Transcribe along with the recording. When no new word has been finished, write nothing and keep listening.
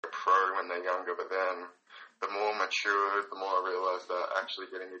pro when they're younger, but then the more I matured, the more I realised that actually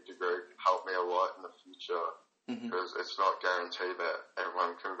getting a degree helped me a lot in the future, because it's not guaranteed that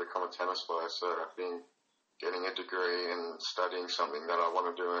everyone can become a tennis player. So I think getting a degree and studying something that I want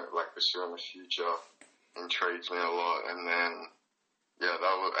to do, like pursue in the future, intrigues me a lot. And then,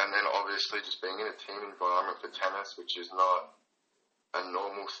 and then obviously just being in a team environment for tennis, which is not a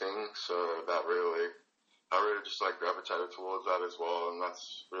normal thing. So I really just like gravitated towards that as well, and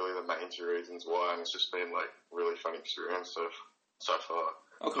that's really the main two reasons why. And it's just been like really fun experience so far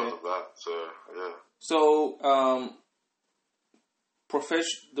because of that. So yeah. So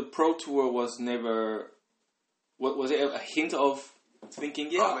the pro tour was never. What was it? A hint of thinking?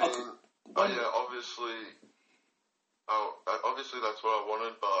 Yeah. Obviously. Obviously that's what I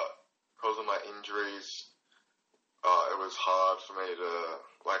wanted, but because of my injuries, it was hard for me to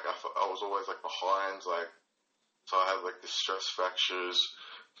I was always like behind, like. So I had like the stress fractures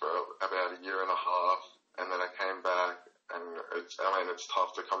for about a year and a half, and then I came back, and it's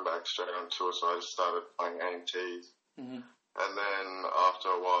tough to come back straight on tour, so I just started playing AMTs. And then after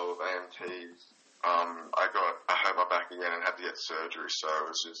a while with AMTs, I hurt my back again and had to get surgery, so it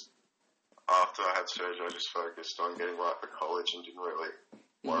was just, after I had surgery, I just focused on getting right for college and didn't really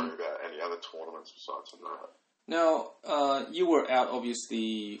worry about any other tournaments besides that. Now, you were out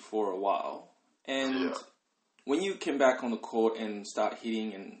obviously for a while, and when you came back on the court and start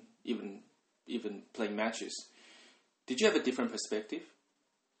hitting and even playing matches, did you have a different perspective?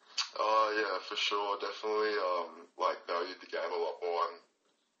 Yeah, for sure. Definitely, valued the game a lot more, and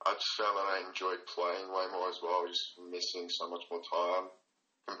I just found that I enjoyed playing way more as well, just missing so much more time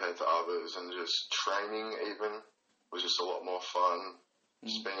compared to others, and just training even was just a lot more fun.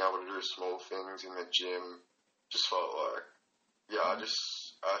 Just being able to do small things in the gym just felt like,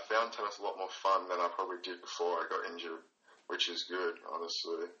 I found tennis a lot more fun than I probably did before I got injured, which is good,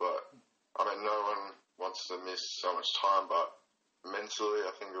 honestly. But, no one wants to miss so much time, but mentally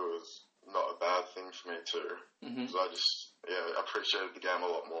I think it was not a bad thing for me too. Because I just, appreciated the game a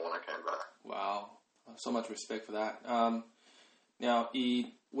lot more when I came back. Wow. So much respect for that. Now,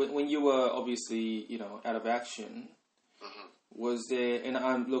 when you were obviously, out of action, was there, and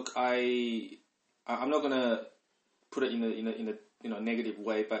I'm not going to put it in a negative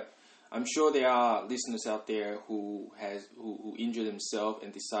way, but I'm sure there are listeners out there who injured themselves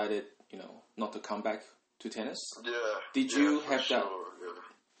and decided, not to come back to tennis. Yeah. Did you have that?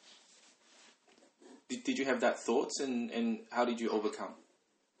 Did you have that thoughts, and how did you overcome?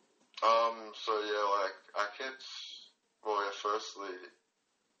 Firstly,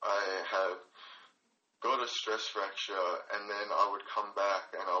 I had got a stress fracture, and then I would come back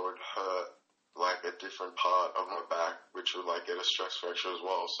and I would hurt like a different part of my back, which would like get a stress fracture as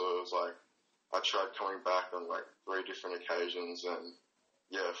well. So it was like, I tried coming back on like 3 different occasions, and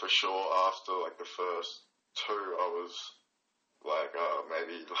for sure after like the first 2, I was like,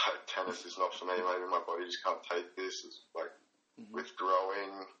 maybe like tennis is not for me, maybe my body just can't take this. It's like with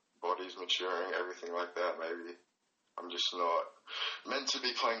growing, body's maturing, everything like that, maybe I'm just not meant to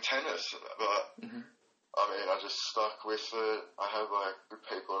be playing tennis, but I just stuck with it. I had like good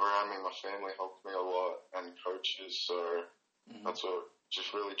people around me. My family helped me a lot, and coaches. So that's what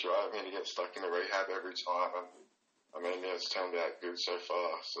just really drove me to get stuck in the rehab every time. And it's turned out good so far.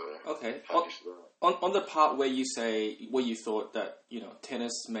 So okay. On the part where you thought that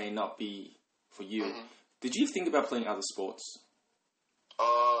tennis may not be for you, did you think about playing other sports?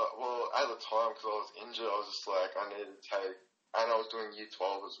 Well, at the time, because I was injured, I was just like, I needed to take. And I was doing Year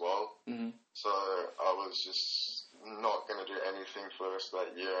 12 as well. So I was just not going to do anything for the rest of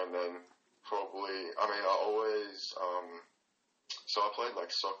that year. And then probably, I always, so I played like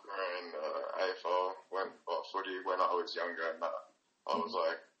soccer and AFL, footy when I was younger. And I was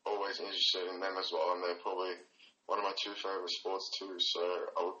like always interested in them as well. And they're probably one of my 2 favorite sports too. So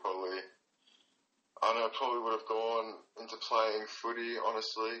I would probably would have gone into playing footy,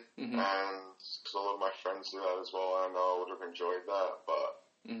 honestly, and because a lot of my friends do that as well, and I would have enjoyed that, but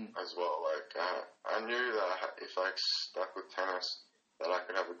as well, like, I knew that if I stuck with tennis, that I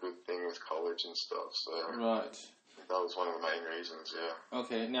could have a good thing with college and stuff, so right. That was one of the main reasons,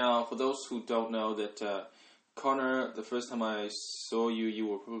 Okay, now, for those who don't know that, Connor, the first time I saw you, you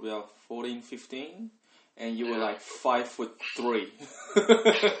were probably about 14, 15? And you were like 5'3",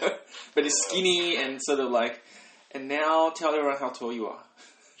 but it's skinny and sort of like. And now, tell everyone how tall you are.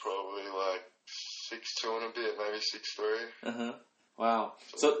 Probably like 6'2" and a bit, maybe 6'3". Wow.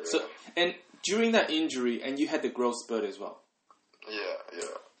 So and during that injury, and you had the growth spurt as well. Yeah.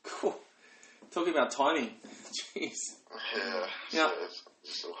 Cool. Talking about timing. Jeez. Yeah. Now, so it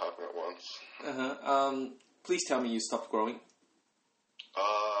just all happened at once. Please tell me you stopped growing.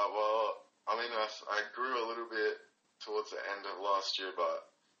 towards the end of last year, but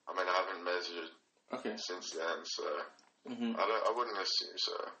I mean, I haven't measured since then, so I wouldn't assume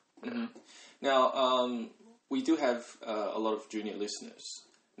so. Yeah. Now, we do have a lot of junior listeners.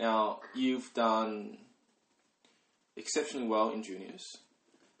 Now, you've done exceptionally well in juniors,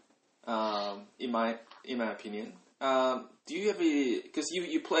 in my opinion. Do you ever, because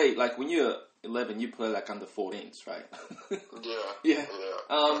you play, like when you're 11, you play like under 14s, right? Yeah.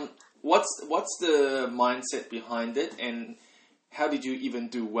 What's the mindset behind it, and how did you even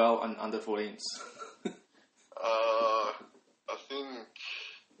do well on under 14s? I think,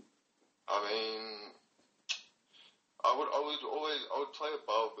 I mean, I would play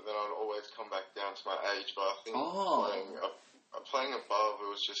above, but then I would always come back down to my age. But I think playing above, it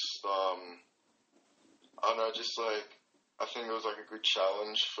was just, I don't know, just like, I think it was like a good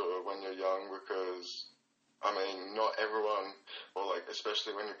challenge for when you're young, because, I mean, not everyone, or like,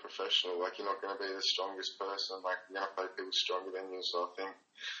 especially when you're professional, like, you're not going to be the strongest person, like, you're going to play people stronger than you. So I think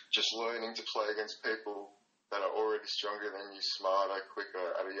just learning to play against people that are already stronger than you, smarter,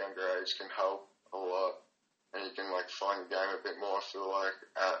 quicker at a younger age can help a lot. And you can, like, find the game a bit more, I feel like,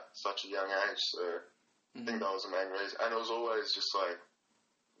 at such a young age. So I think that was the main reason. And it was always just, like,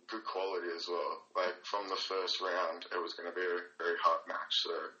 good quality as well. Like, from the first round, it was going to be a very hard match.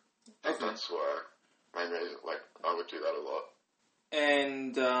 So I think that's why, main reason, like, I would do that a lot.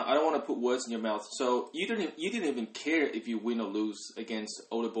 And I don't want to put words in your mouth. So you didn't even care if you win or lose against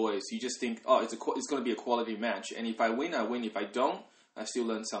older boys. You just think, oh, it's going to be a quality match. And if I win, I win. If I don't, I still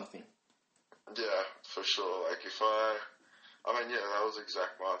learn something. Yeah, for sure. Like, I mean, that was the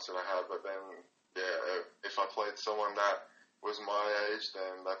exact mindset I had. But then, if I played someone that was my age,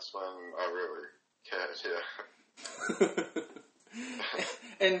 then that's when I really cared,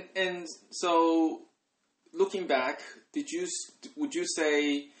 yeah. And so, looking back, would you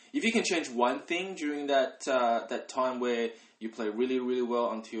say, if you can change one thing during that time where you play really, really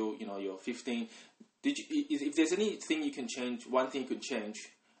well until, you're 15, if there's anything you can change, one thing you could change,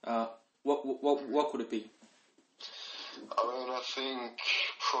 what could it be? I mean, I think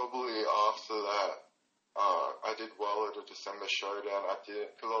probably after that, I did well at a December showdown.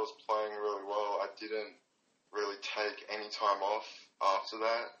 Because I was playing really well, I didn't really take any time off after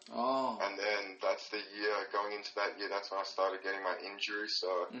that. Oh. And then that's the year, going into that year, that's when I started getting my injury. So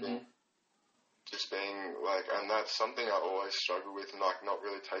I think just being like, and that's something I always struggle with, like not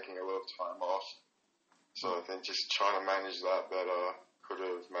really taking a lot of time off. So I think just trying to manage that better could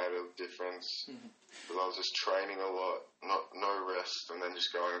have made a difference. Because I was just training a lot, no rest, and then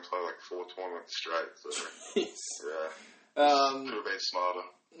just going and play like 4 tournaments straight. So could have been smarter.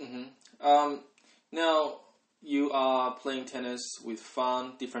 Now, you are playing tennis with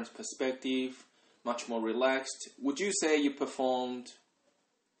fun, different perspective, much more relaxed. Would you say you performed,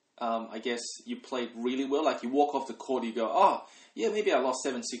 I guess you played really well? Like you walk off the court, you go, oh, yeah, maybe I lost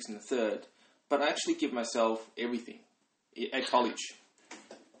 7-6 in the third, but I actually give myself everything at college.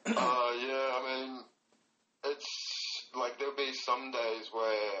 I mean, it's like there'll be some days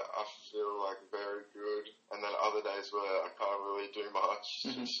where I feel like very good, and then other days where I can't really do much.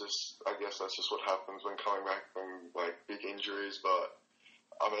 It's just, I guess that's just what happens when coming back from like big injuries. But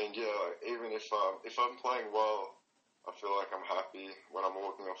I mean, like, even if I'm playing well, I feel like I'm happy when I'm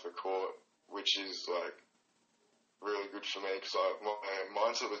walking off the court, which is like really good for me because my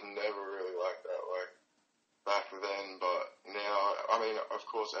mindset was never really like that, like back then. But now, I mean, of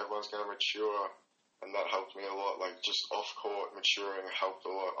course, everyone's going to mature. And that helped me a lot, like just off court, maturing helped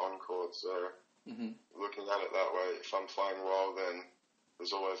a lot on court. So looking at it that way, if I'm playing well, then there's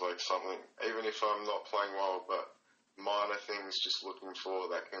always like something, even if I'm not playing well, but minor things just looking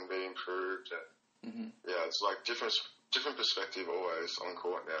for that can be improved. Yeah, it's like different perspective always on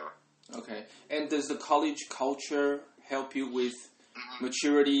court now. Okay. And does the college culture help you with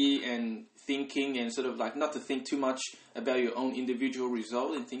maturity and thinking and sort of like not to think too much about your own individual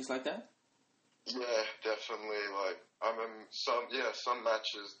result and things like that? Yeah, definitely. Like, I mean, some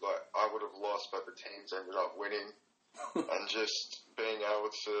matches like I would have lost, but the teams ended up winning, and just being able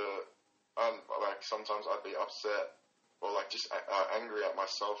to, like sometimes I'd be upset or like just angry at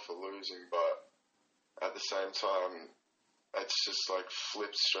myself for losing, but at the same time, it's just like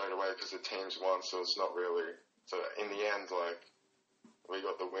flipped straight away because the teams won, so it's not really. So in the end, like we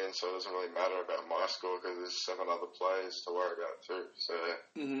got the win, so it doesn't really matter about my score because there's 7 other players to worry about too. So.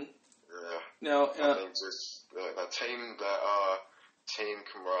 Yeah. Now, I think just that team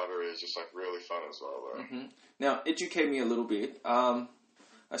camaraderie is just like really fun as well, though. Now, educate me a little bit. I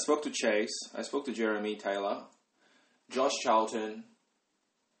spoke to Chase, I spoke to Jeremy Taylor, Josh Charlton,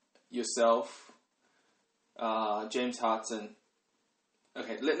 yourself, James Hartson.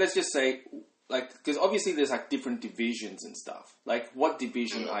 Okay, let's just say, like, because obviously there's like different divisions and stuff. Like, what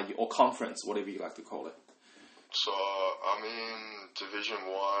division are you, or conference, whatever you like to call it? So I'm in Division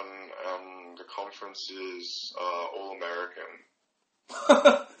 1, the conference is All American.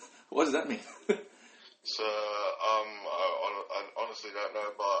 What does that mean? So I honestly don't know,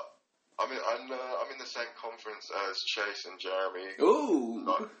 but I'm in the same conference as Chase and Jeremy. Ooh.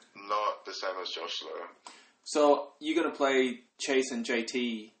 Not the same as Josh though. So you're gonna play Chase and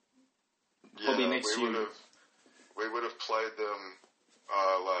JT probably next year. We would have played them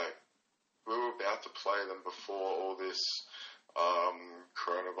we were about to play them before all this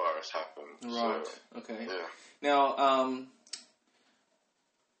coronavirus happened. Right. So, okay. Yeah. Now,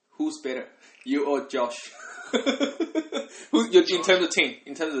 who's better, you or Josh? In terms of team?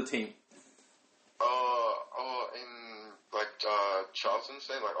 In terms of the team. In like Charleston's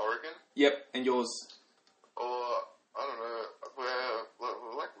team, like Oregon. Yep, and yours. Or I don't know.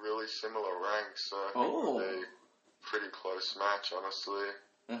 We're like really similar ranks, so I think it'll be a pretty close match, honestly.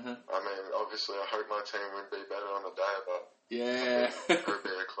 Uh-huh. I mean, obviously, I hope my team would be better on the day, but yeah, it would be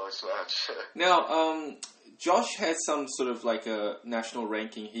a close match. Now, Josh has some sort of like a national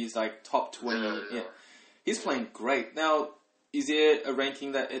ranking. He's like top 20. Yeah. He's playing great. Now, is there a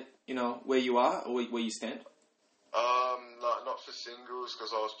ranking that where you are or where you stand? Not for singles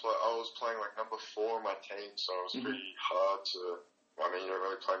because I was playing like number 4 on my team, so it was pretty hard to. I mean, you don't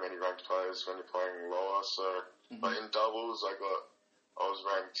really play many ranked players when you're playing lower. So, but in doubles, I was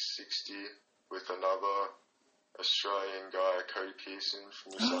ranked 60 with another Australian guy, Cody Pearson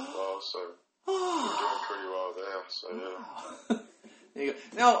from New South Wales. So we're doing pretty well there. So yeah. There you go.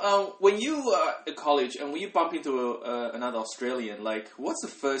 Now, when you are at college and when you bump into another Australian, like, what's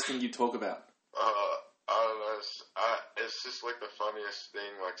the first thing you talk about? I don't know. It's just like the funniest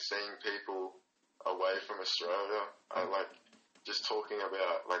thing, like seeing people away from Australia. I like just talking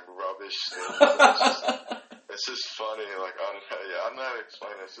about like rubbish things. It's just funny. Like I don't know. Yeah, I don't know how to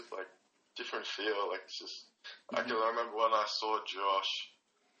explain it. It's just like different feel. Like it's just. I remember when I saw Josh.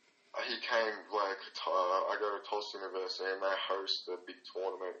 He came like I go to Tulsa University and they host a big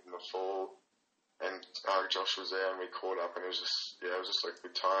tournament in the fall, and Josh was there and we caught up and it was just like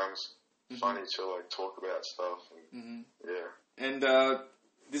good times. Funny to like talk about stuff and And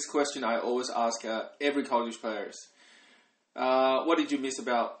this question I always ask every college players: what did you miss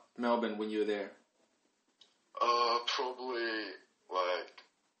about Melbourne when you were there? Probably like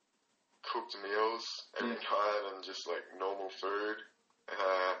cooked meals every night and just like normal food.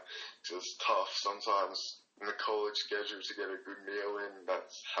 It's tough sometimes in the college schedule to get a good meal in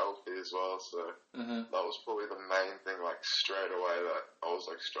that's healthy as well. So that was probably the main thing, like straight away that I was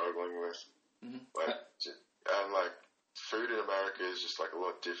like struggling with. And like food in America is just like a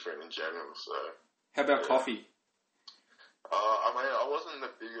lot different in general. So how about coffee? I mean, I wasn't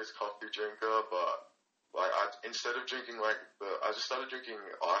the biggest coffee drinker, but like instead of drinking I just started drinking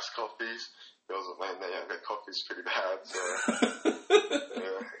iced coffees. The coffee's pretty bad. So.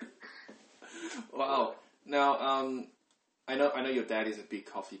 Wow. Now, I know your dad is a big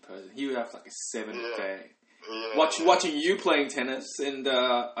coffee person. He would have like a 7 a day. Watching you playing tennis, and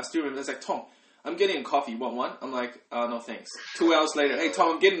I still remember. It's like, Tom, I'm getting a coffee. Want one? I'm like, no thanks. 2 hours later, hey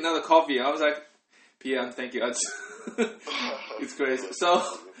Tom, I'm getting another coffee. I was like, PM, thank you. It's crazy. So,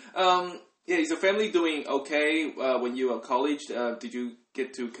 is your family doing okay when you were at college? Did you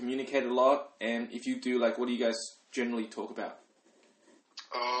get to communicate a lot? And if you do, like, what do you guys generally talk about?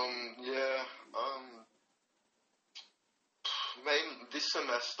 This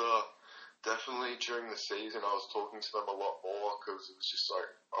semester, definitely during the season, I was talking to them a lot more because it was just like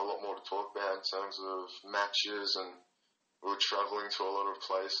a lot more to talk about in terms of matches, and we were traveling to a lot of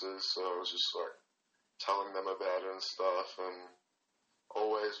places, so I was just like telling them about it and stuff, and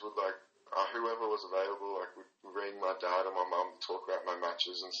always would like whoever was available, like would ring my dad and my mum to talk about my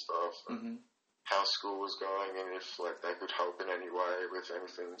matches and stuff, and how school was going, and if like they could help in any way with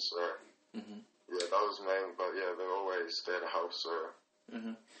anything. So that was main. But yeah, they're always there to help. So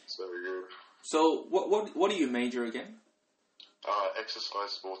so good. So what do you major again?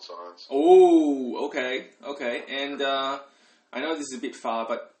 Exercise sports science. Oh, okay. And I know this is a bit far,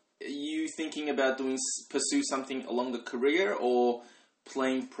 but are you thinking about pursue something along the career or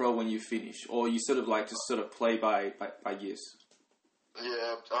playing pro when you finish, or you sort of like to sort of play by years?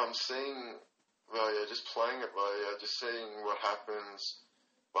 Yeah, I'm seeing. Well, yeah, just playing it by just seeing what happens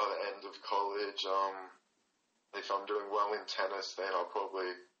by the end of college. If I'm doing well in tennis, then I'll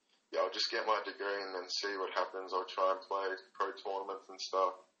probably I'll just get my degree and then see what happens. I'll try and play pro tournaments and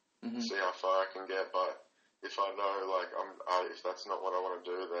stuff, see how far I can get. But if I know like if that's not what I want to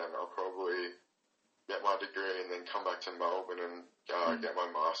do, then I'll probably get my degree and then come back to Melbourne and get my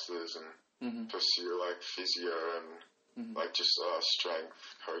master's and pursue like physio and like just strength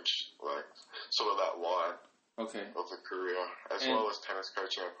coach, like sort of that line of the career, as well as tennis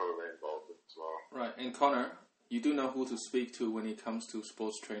coaching. I'm probably involved with as well. Right, and Connor, you do know who to speak to when it comes to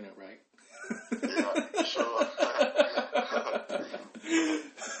sports trainer, right? Yeah, sure.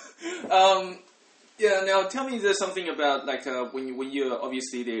 Yeah. Now, tell me, there's something about like when you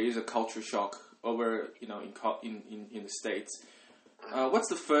obviously there is a culture shock over in the States. What's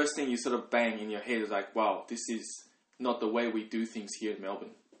the first thing you sort of bang in your head? Is like, wow, this is not the way we do things here in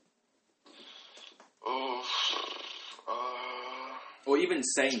Melbourne. Or even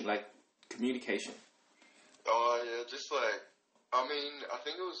saying like communication. Oh yeah, just like I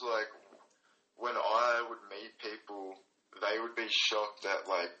think it was like when I would meet people, they would be shocked at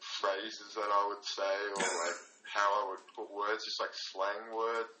like phrases that I would say or like how I would put words, just like slang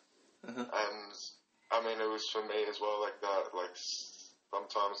words. And I mean, it was for me as well, like that. Like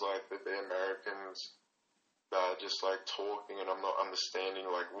sometimes, like there'd be Americans that are just like talking, and I'm not understanding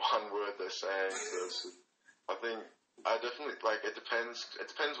like one word they're saying. So I think I definitely like it depends. It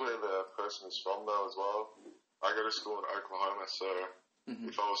depends where the person is from, though, as well. I go to school in Oklahoma, so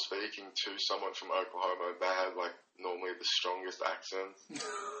if I was speaking to someone from Oklahoma, they had like normally the strongest accent,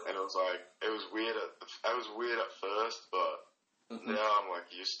 and it was weird. It was weird at first, but now I'm like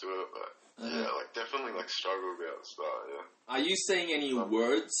used to it. But yeah, like definitely like struggled at the start. Yeah. Are you saying any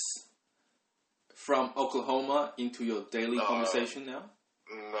words from Oklahoma into your daily conversation now?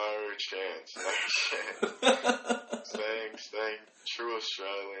 No chance. Staying true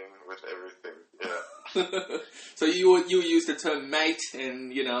Australian with everything. Yeah. So you use the term mate,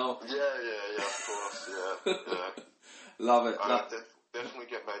 and you know. Yeah. Of course. Yeah. Love it. Definitely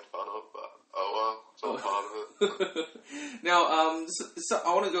get made fun of, but oh well, it's all part of it. Now, so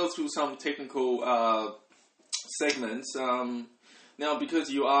I want to go through some technical segments. Now, because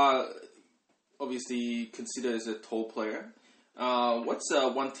you are obviously considered as a tall player, what's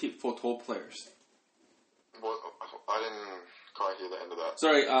one tip for tall players? Well, I didn't quite hear the end of that.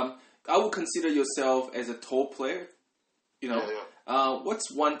 Sorry, I would consider yourself as a tall player. You know,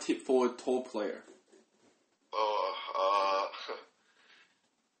 what's one tip for a tall player?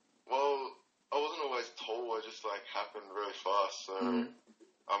 Well, I wasn't always tall. I just like happened really fast. So, I mean,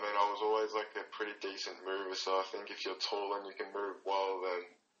 I was always like a pretty decent mover. So I think if you're tall and you can move well, then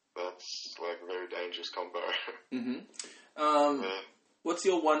that's like a very dangerous combo. What's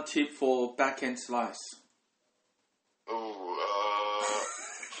your one tip for backhand slice?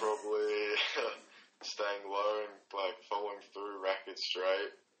 Probably staying low and like following through racket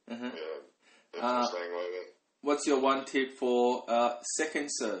straight. Yeah, definitely staying low then. What's your one tip for second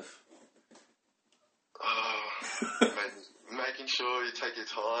serve? Making sure you take your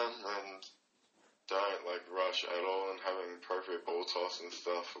time and don't like rush at all, and having appropriate ball toss and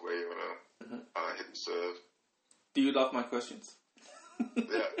stuff where you want to hit the serve. Do you love my questions?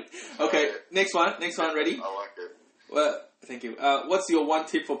 Yeah. Okay, next one. Ready? I like it. Well, thank you. What's your one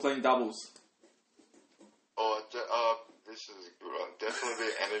tip for playing doubles? This is a good one. Definitely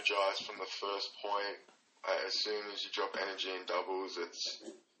be energized from the first point. As soon as you drop energy in doubles, you're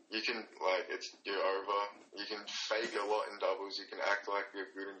over. You can fake a lot in doubles. You can act like you're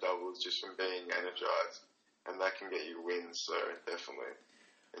good in doubles just from being energized, and that can get you wins. So definitely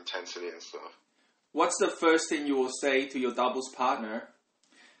intensity and stuff. What's the first thing you will say to your doubles partner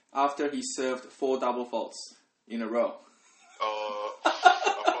after he served 4 double faults in a row?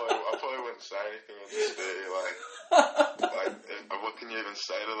 I probably wouldn't say anything and just be like, what can you even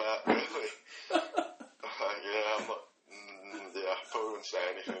say to that, really? I probably wouldn't say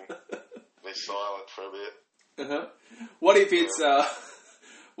anything. Be silent for a bit. What if it's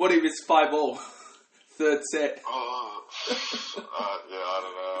 5-all, third set? I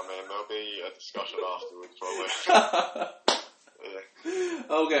don't know. I mean, there'll be a discussion afterwards, probably.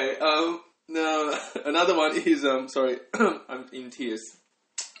 Okay. No, another one is sorry, I'm in tears.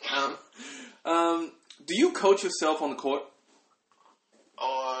 Do you coach yourself on the court?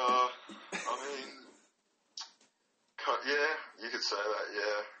 Yeah, you could say that.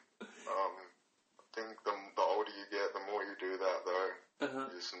 Yeah. I think the older you get, the more you do that, though.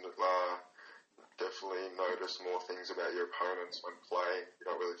 You just definitely notice more things about your opponents when playing.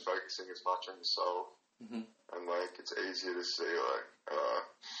 You're not really focusing as much on yourself, and like it's easier to see like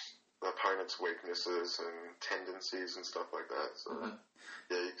the opponent's weaknesses and tendencies and stuff like that. So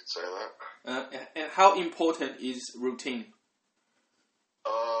yeah, you could say that. And how important is routine?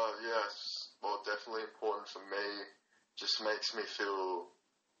 Yes, well, definitely important for me. Just makes me feel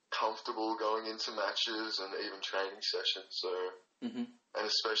comfortable going into matches and even training sessions. So and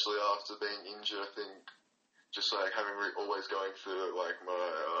especially after being injured, I think just like having always going through like my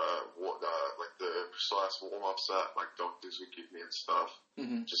like the precise warm ups that like doctors would give me and stuff,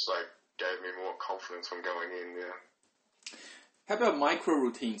 just like gave me more confidence when going in. Yeah. How about micro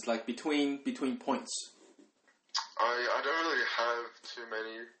routines, like between points? I don't really have too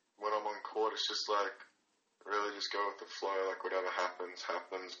many when I'm on court. It's just like really just go with the flow. Like whatever happens.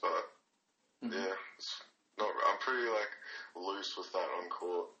 But yeah, it's not. I'm pretty like loose with that on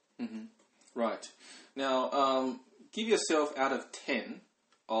court. Right. Now, give yourself out of 10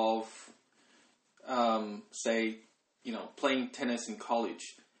 of, say, playing tennis in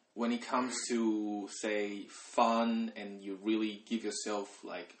college. When it comes to, say, fun and you really give yourself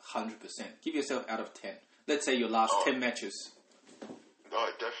like 100%, give yourself out of 10. Let's say your last 10 matches.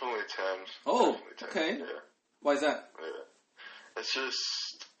 Oh, definitely 10. Oh, definitely 10. Okay. Yeah. Why is that? Yeah. It's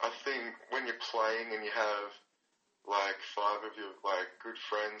just, I think when you're playing and you have like 5 of your like good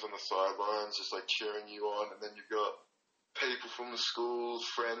friends on the sidelines just like cheering you on, and then you've got people from the schools,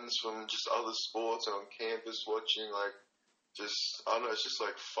 friends from just other sports and on campus watching, like just, I don't know, it's just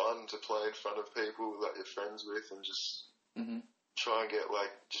like fun to play in front of people that you're friends with and just try and get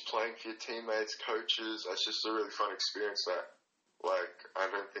like just playing for your teammates, coaches. It's just a really fun experience that like I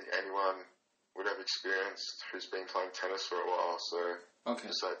don't think anyone would have experienced who's been playing tennis for a while. So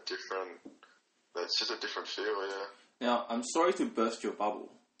just that different. It's just a different feel, yeah. Now, I'm sorry to burst your bubble.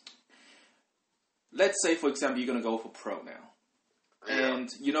 Let's say, for example, you're going to go for pro now. Yeah. And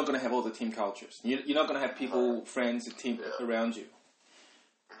you're not going to have all the team cultures. You're not going to have people, friends, and team around you.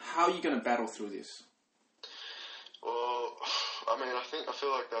 How are you going to battle through this? Well, I mean, I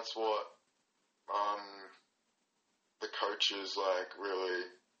feel like that's what the coaches, like, really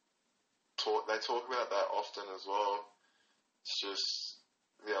they talk about that often as well. It's just...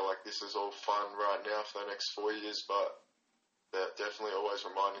 yeah, like this is all fun right now for the next 4 years, but they're definitely always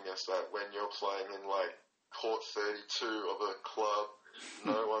reminding us that when you're playing in like court 32 of a club,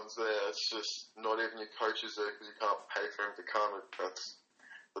 no one's there. It's just not even your coaches there because you can't pay for them to come. That's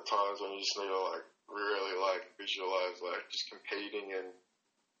the times when you just need to like really like visualize like just competing and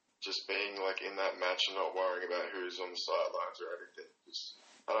just being like in that match and not worrying about who's on the sidelines or anything.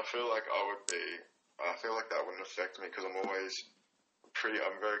 And I feel like I feel like that wouldn't affect me because I'm a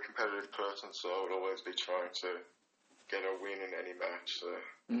very competitive person, so I would always be trying to get a win in any match. So,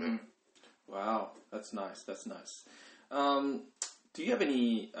 yeah. Wow, that's nice. Do you have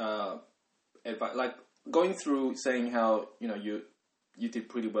any advice, like going through saying how you did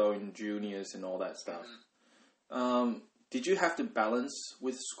pretty well in juniors and all that stuff? Did you have to balance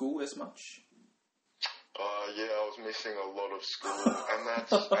with school as much? Yeah, I was missing a lot of school, and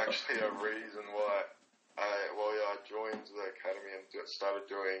that's actually a reason why. I joined the academy and started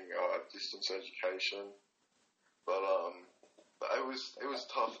doing distance education, but it was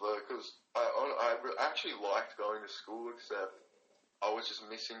tough though because I actually liked going to school, except I was just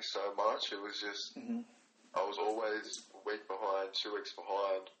missing so much. It was just I was always a week behind, 2 weeks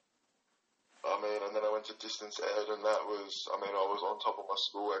behind. I mean, and then I went to distance ed, and that was, I mean, I was on top of my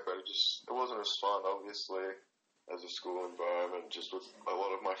schoolwork, but it wasn't as fun, obviously, as a school environment, just with a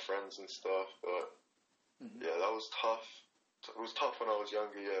lot of my friends and stuff, but yeah, that was tough. It was tough when I was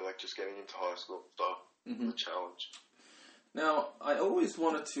younger, yeah, like just getting into high school and stuff. The challenge. Now, I always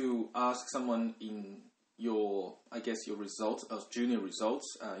wanted to ask someone in your results, junior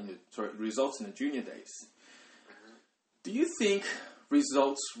results, results in the junior days. Do you think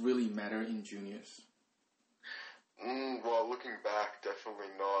results really matter in juniors? Well, looking back,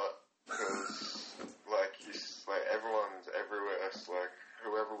 definitely not, because like everyone's everywhere. It's like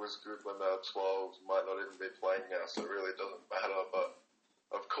whoever was good when they were 12 might not even be playing now, so it really doesn't matter. But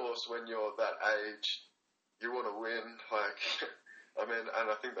of course, when you're that age, you want to win. Like, I mean, and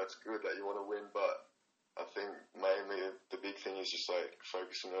I think that's good that you want to win, but I think mainly the big thing is just like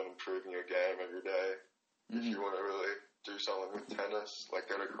focusing on improving your game every day. If you want to really do something with tennis, like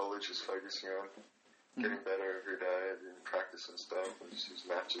go to college, just focusing on getting better every day and practice and stuff, and just use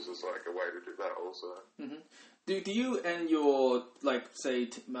matches as like a way to do that also. Do you and your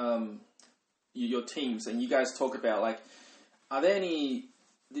your teams and you guys talk about like, are there any?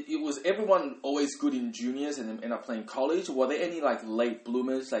 Was everyone always good in juniors and then end up playing college? Or were there any like late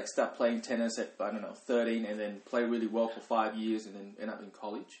bloomers, like start playing tennis at 13 and then play really well for 5 years and then end up in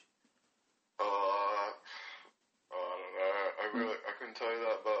college? I don't know. I couldn't tell you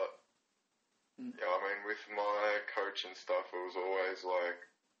that, but yeah, I mean, with my coach and stuff, it was always like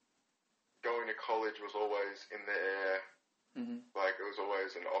going to college was always in the air. Like it was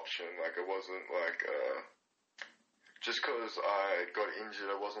always an option. Like it wasn't like just because I got injured,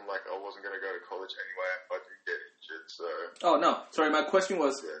 it wasn't like I wasn't going to go to college anyway if I didn't get injured. So. Oh no, sorry. My question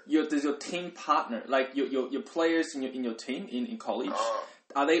was, does your team partner, like your players in your team in college,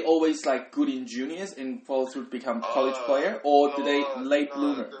 are they always like good in juniors and fall through to become college player, or do they late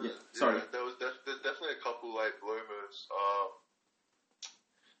bloomer? Sorry. There's definitely a couple late bloomers.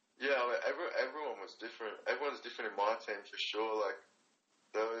 Yeah, I mean, everyone was different. Everyone's different in my team for sure. Like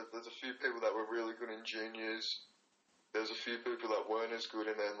there's a few people that were really good in juniors. There's a few people that weren't as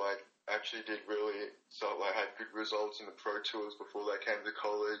good and then like actually did really had good results in the pro tours before they came to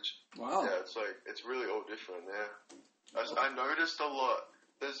college. Wow. Yeah, it's really all different. Yeah, I noticed a lot.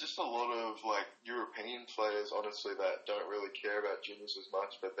 There's just a lot of like European players, honestly, that don't really care about juniors as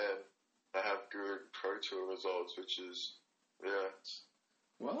much, but then they have good pro tour results, which is it's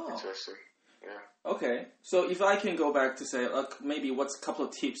interesting. Yeah. Okay, so if I can go back to say maybe what's a couple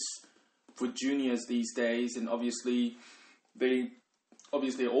of tips for juniors these days, and obviously we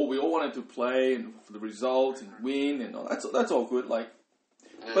all wanted to play and for the result and win and all that's all good. Like,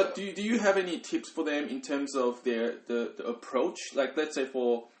 but do you have any tips for them in terms of the approach? Like, let's say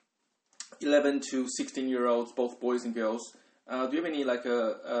for 11 to 16-year-olds, both boys and girls, do you have any like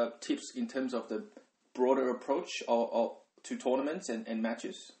tips in terms of the broader approach or to tournaments and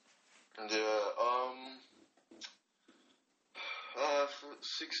matches? Yeah.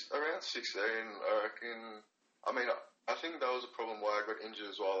 Around 16, I reckon. I mean, I think that was a problem why I got injured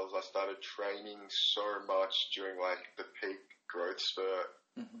as well, as I started training so much during like the peak growth spurt,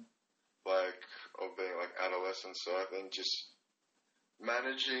 like of being like adolescent. So I think just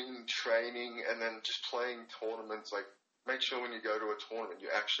managing training and then just playing tournaments. Like, make sure when you go to a tournament,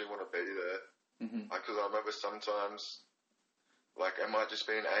 you actually want to be there. Because I remember sometimes, like, it might just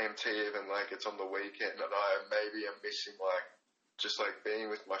be an AMT even, like it's on the weekend, and I maybe am missing like. Just like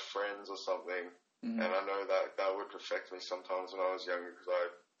being with my friends or something, and I know that would affect me sometimes when I was younger because I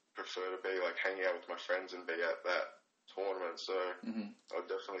prefer to be like hanging out with my friends and be at that tournament. So I'd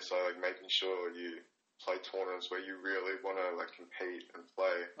definitely say like making sure you play tournaments where you really want to like compete and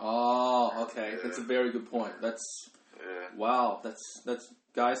play. Oh, okay, that's a very good point. That's wow. That's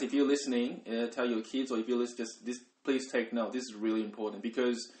guys. If you're listening, tell your kids, or if you listen, please take note. This is really important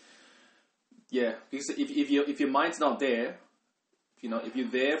because if your mind's not there. If you're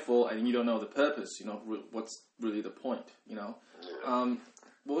there for and you don't know the purpose, what's really the point, What I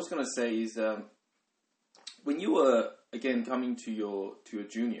was going to say is, when you were, again, coming to your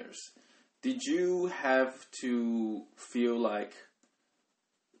juniors, did you have to feel like,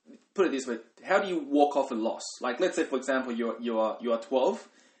 put it this way, how do you walk off a loss? Like, let's say, for example, you are 12,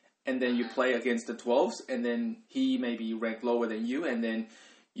 and then you play against the 12s, and then he maybe ranked lower than you, and then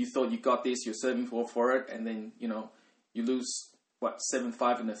you thought you got this, you're serving for it, and then, you lose...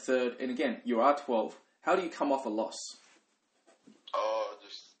 7-5 in the third, and again, you are 12. How do you come off a loss?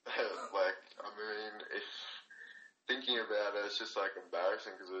 Just like, I mean, if thinking about it, it's just like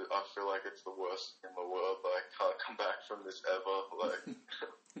embarrassing because I feel like it's the worst in the world. Like, can't come back from this ever. Like,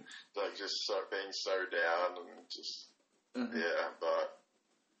 like just being so down and just but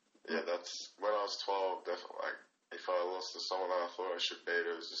that's when I was 12. Definitely, like, if I lost to someone I thought I should beat,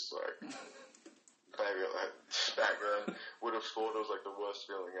 it was just like. Maybe like back then would have thought it was like the worst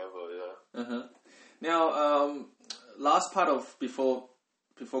feeling ever. Now, last part of before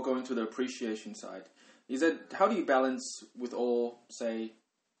going to the appreciation side is that how do you balance with all, say,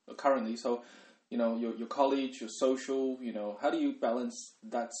 currently? So, your college, your social. How do you balance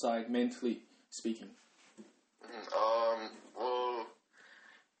that side mentally speaking? Well,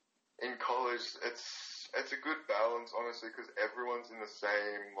 in college, it's a good balance, honestly, because everyone's in the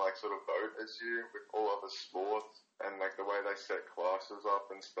same, like, sort of boat as you with all other sports, and, like, the way they set classes up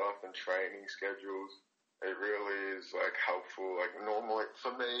and stuff and training schedules, it really is, like, helpful. Like, normally,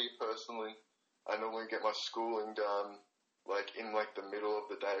 for me, personally, I normally get my schooling done, like, in, like, the middle of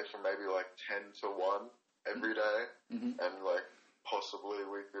the day from maybe, like, 10 to 1 every day, and, like, possibly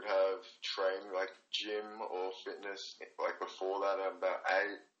we could have training, like, gym or fitness, like, before that at about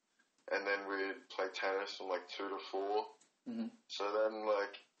 8. And then we'd play tennis from like 2 to 4. So then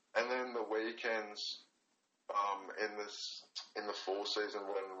and then the weekends, in the fall season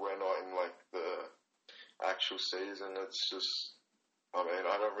when we're not in like the actual season, it's just, I mean,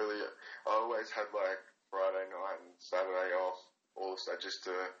 I always had like Friday night and Saturday off, also just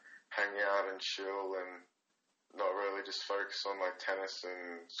to hang out and chill and not really just focus on like tennis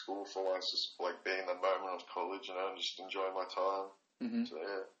and school for once, just like be in the moment of college, and just enjoy my time. So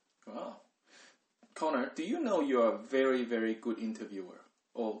yeah. Wow. Connor, do you know you're a very, very good interviewer?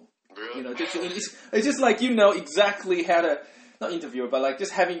 Or, really? It's just like you know exactly how to not interviewer, but like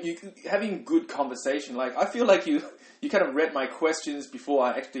just having good conversation. Like I feel like you kind of read my questions before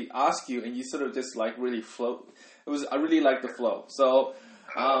I actually asked you, and you sort of just like really flow. I really like the flow. So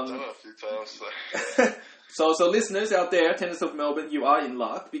I've done it a few times. So listeners out there, Tennis of Melbourne, you are in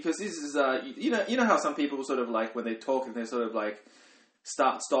luck, because this is you know how some people sort of like when they talk and they sort of like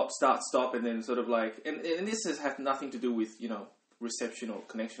start stop, and then sort of like and this has nothing to do with reception or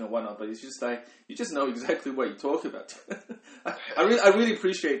connection or whatnot, but it's just like you just know exactly what you talk about. I really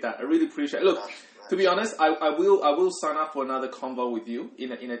appreciate that. I really appreciate it. Look, to be honest, I will sign up for another convo with you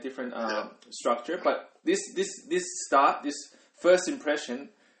in a different structure, but this first impression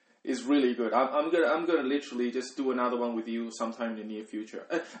is really good. I'm gonna literally just do another one with you sometime in the near future.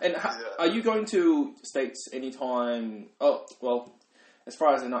 Are you going to States anytime? Oh, well, as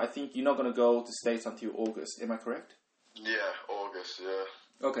far as I know, I think you're not gonna go to States until August. Am I correct? Yeah, August. Yeah.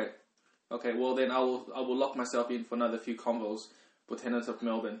 Okay. Well, then I will lock myself in for another few combos for Tennis of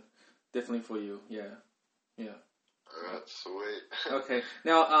Melbourne. Definitely for you. Yeah. Alright, sweet. Okay.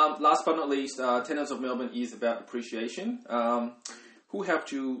 Now, last but not least, Tennis of Melbourne is about appreciation. Who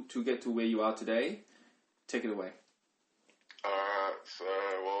helped you to get to where you are today? Take it away. Alright, so,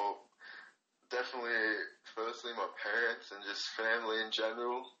 well, definitely, firstly, my parents and just family in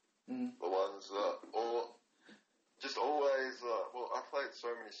general. The ones that, just always, I played so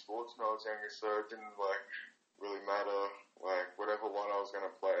many sports when I was younger, so it didn't, really matter. Whatever one I was going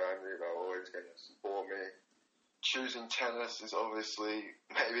to play, I knew they were always going to support me. Choosing tennis is obviously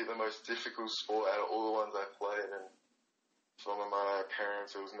maybe the most difficult sport out of all the ones I played, and for my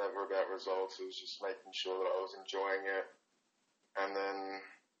parents, it was never about results. It was just making sure that I was enjoying it. And then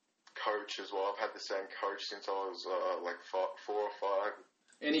coach as well. I've had the same coach since I was 4 or 5.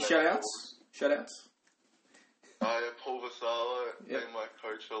 Any shout-outs? Paul Vassallo, been my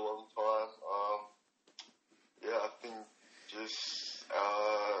coach for a long time. I think just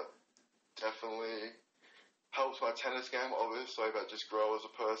definitely helps my tennis game, obviously, but just grow as a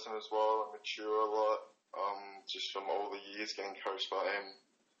person as well and mature a lot. Just from all the years getting coached by him,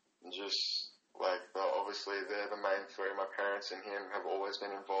 and just obviously they're the main three. My parents and him have always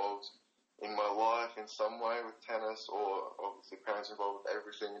been involved in my life in some way with tennis, or obviously parents involved with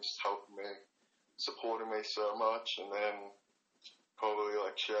everything, and just helping me, supporting me so much. And then probably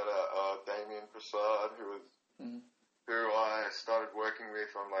shout out Damien Prasad, who I started working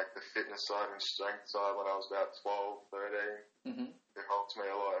with on the fitness side and strength side when I was about 12, 13. Who helped me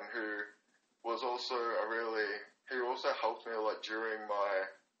a lot, and who also helped me a lot during my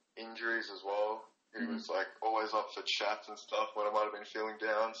injuries as well. He was always up for chats and stuff when I might have been feeling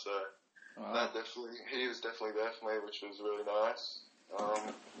down, so he was definitely there for me, which was really nice.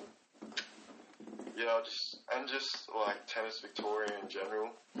 Just Tennis Victoria in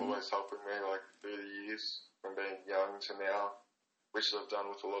general, always helping me through the years from being young to now, which I've done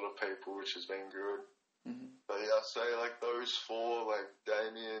with a lot of people, which has been good. But I'd say those four,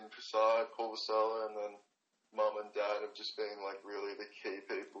 Damien Prasad, Paul Vassallo, and then Mum and Dad have just been really the key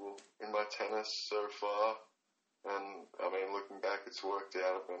people in my tennis so far. And I mean, looking back, it's worked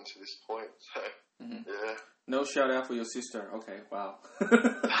out up until this point. So yeah. No shout out for your sister. Okay, wow.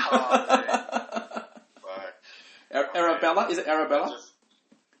 Arabella, is it Arabella?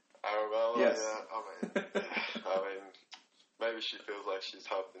 Arabella, yes. Yeah. I mean, maybe she feels like she's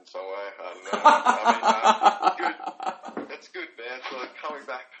helped in some way. I don't know. Good. That's good, man. So coming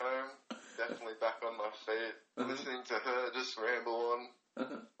back home, definitely back on my feet, listening to her just ramble on. But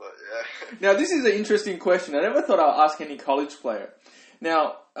yeah. Now, this is an interesting question. I never thought I'd ask any college player.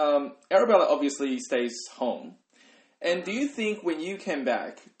 Now, Arabella obviously stays home. And do you think when you came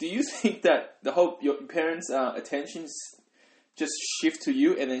back, do you think that your parents' attention just shift to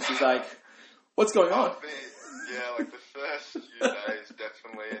you, and then she's like, "What's going on?" The first few days,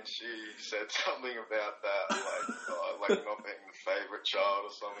 definitely, and she said something about that, not being the favourite child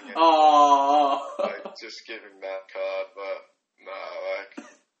or something. Just giving that card, but no,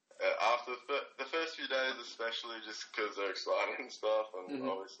 after the first few days, especially, just because they're excited and stuff, and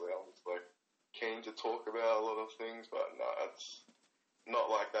obviously I'm just keen to talk about a lot of things, but no, it's not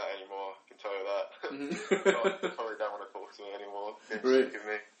like that anymore. I can tell you that. They probably don't want to talk to me anymore. They're sick of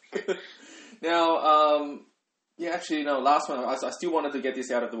me. Now, actually, last one, I still wanted to get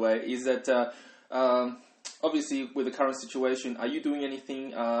this out of the way, is that obviously with the current situation, are you doing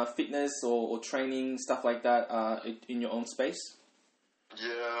anything fitness or training, stuff like that in your own space?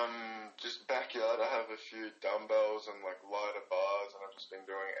 Yeah, just backyard. I have a few dumbbells and lighter bars, and I've just been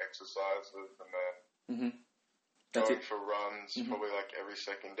doing exercises and then going for runs probably every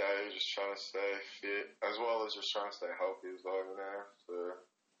second day, just trying to stay fit, as well as just trying to stay healthy as well, So,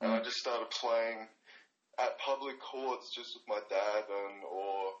 and I just started playing at public courts, just with my dad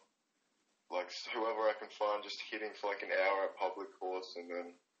or like whoever I can find, just hitting for like an hour at public courts and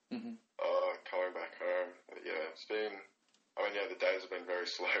then coming back home. But yeah, it's been. I mean, yeah, the days have been very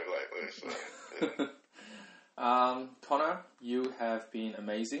slow lately. So yeah. Connor, you have been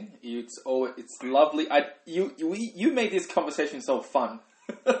amazing. It's lovely. You made this conversation so fun.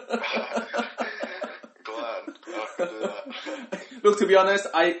 Glad I could do that. Look, to be honest,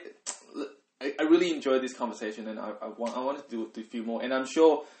 I really enjoyed this conversation, and I wanted to do a few more, and I'm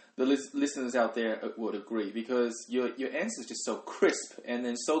sure the listeners out there would agree because your answer is just so crisp and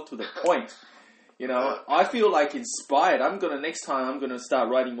then so to the point. You know, I feel like inspired. Next time I'm gonna start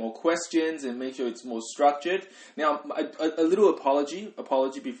writing more questions and make sure it's more structured. Now, a little apology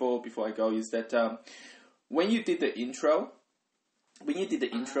before I go is that when you did the intro,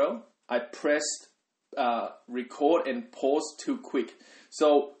 I pressed record and pause too quick.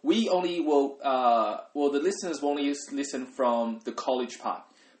 So we only the listeners will only listen from the college part.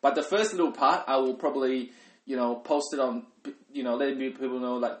 But the first little part, I will probably, post it on, letting people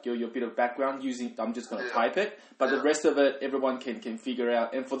know like your bit of background I'm just going to type it. But the rest of it, everyone can figure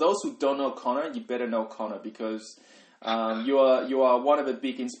out. And for those who don't know Connor, you better know Connor because you are one of the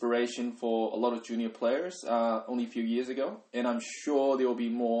big inspiration for a lot of junior players only a few years ago. And I'm sure there will be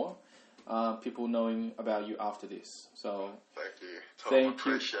more people knowing about you after this. So thank you, Tom.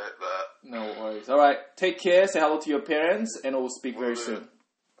 Appreciate that. No worries. All right, take care. Say hello to your parents, and we'll speak very soon.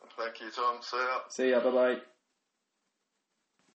 Thank you, Tom. See ya. See ya. Bye bye.